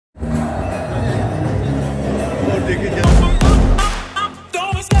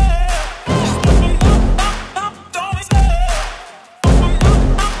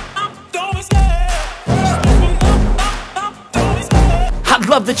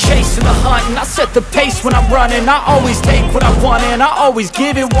Love the chase and the hunt, and I set the pace when I'm running. I always take what I want and I always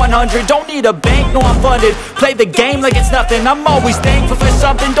give it 100. Don't need a bank, no I'm funded. Play the game like it's nothing. I'm always thankful for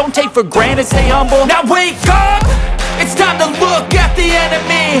something. Don't take for granted, stay humble. Now wake up! It's time to look at the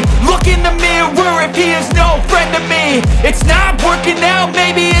enemy. Look in the mirror if he is no friend to me. It's not working out,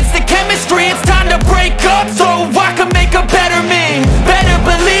 maybe it's the chemistry. It's time to break up so I can make a better me. Better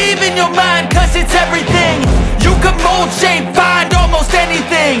believe in your mind, cause it's everything. You can mold, shape, find almost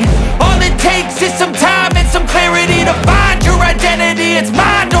anything. All it takes is some time and some clarity to find your identity. It's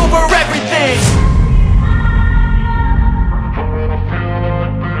mind over everything.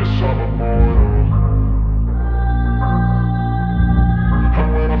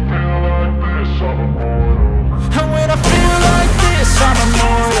 And when I feel like this, I'm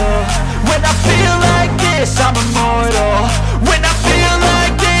immortal. When I feel like this, I'm immortal. When I feel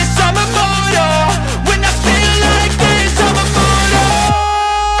like this, I'm immortal. When I feel like this, I'm immortal.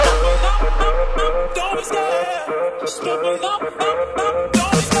 Don't be scared. Just double up,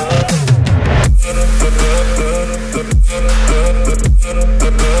 don't be scared.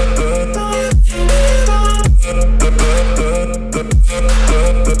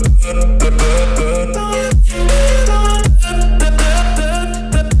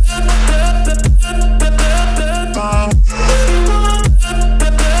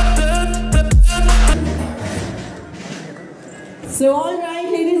 So alright,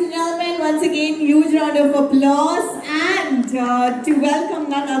 ladies and gentlemen, once again, huge round of applause, and to welcome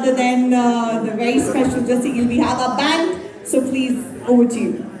none other than the very special Jassie Gill, we have a band, so please, over to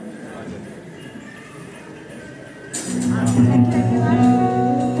you.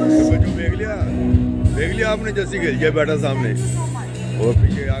 देख लिया आपने जैसी गिल ये बैठा सामने और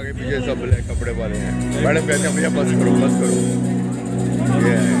पीछे आगे पीछे सब ब्लैक कपड़े वाले हैं। मैडम कहते हैं भैया बस करो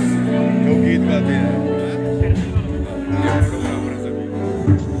ये है जो गीत गाते हैं।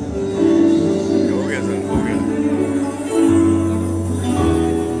 हो गया सर हो गया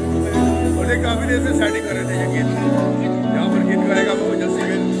और ये काफी देर से सेटिंग कर रहे थे ये गीत यहाँ पर गीत गाएगा वो जैसी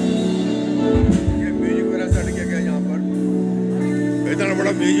गिल ये म्यूजिक वगैरह सेट किया गया यहाँ पर इतना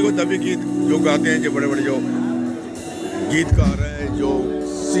बड़ा म्यूजिक हो तभी गीत जो गाते हैं जो बड़े बड़े जो गीतकार हैं जो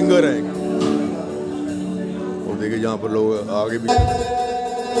सिंगर हैं और देखिए यहाँ पर लोग आगे भी